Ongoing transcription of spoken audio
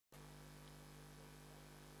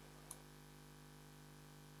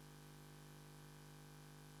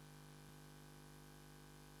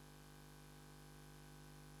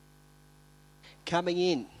Coming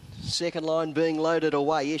in, second line being loaded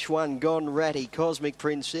away. Ish One Gone Ratty, Cosmic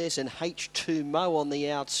Princess and H2 Mo on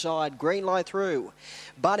the outside. Green light through.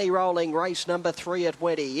 Bunny rolling, race number 3 at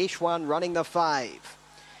Weddy. Ish One running the fave.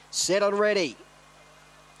 Set and ready.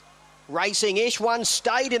 Racing, Ish One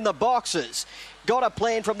stayed in the boxes. Got a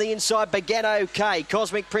plan from the inside, began okay.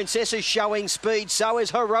 Cosmic Princess is showing speed, so is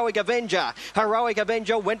Heroic Avenger. Heroic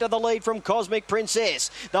Avenger went to the lead from Cosmic Princess.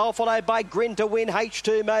 They'll followed by Grin to win.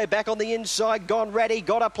 H2 Mo back on the inside, Gone Ratty,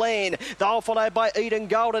 got a plan. They'll followed by Eden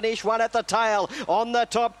Gold and Ish One at the tail. On the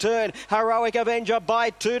top turn, Heroic Avenger by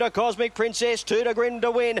 2 to Cosmic Princess, 2 to Grin to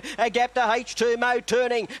win. A gap to H2 Mo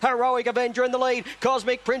turning. Heroic Avenger in the lead.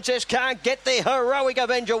 Cosmic Princess can't get there. Heroic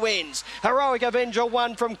Avenger wins. Heroic Avenger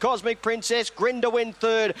won from Cosmic Princess. Grin to win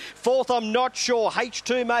third. Fourth, I'm not sure.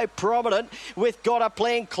 H2 Mo prominent with Got a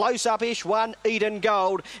Plan. Close up Ish One, Eden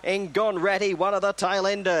Gold and Gone Ratty, one of the tail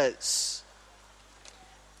enders.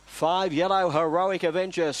 5 yellow, Heroic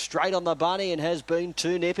Avenger straight on the bunny and has been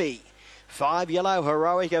too nippy. 5 yellow,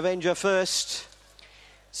 Heroic Avenger first.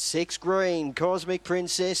 6 green, Cosmic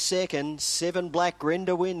Princess second. 7 black, Grin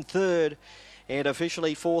to win third. And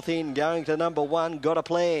officially fourth in, going to number 1, Got a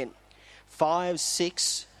Plan. 5,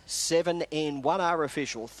 6, 7 and 1 are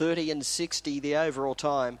official. 30 and 60 the overall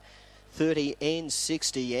time. 30 and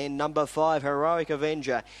 60. And number 5, Heroic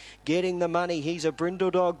Avenger, getting the money. He's a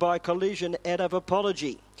brindle dog by Collision out of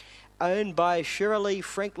Apology. Owned by Shirley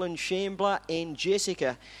Franklin Shambler and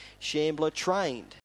Jessica Shambler, trained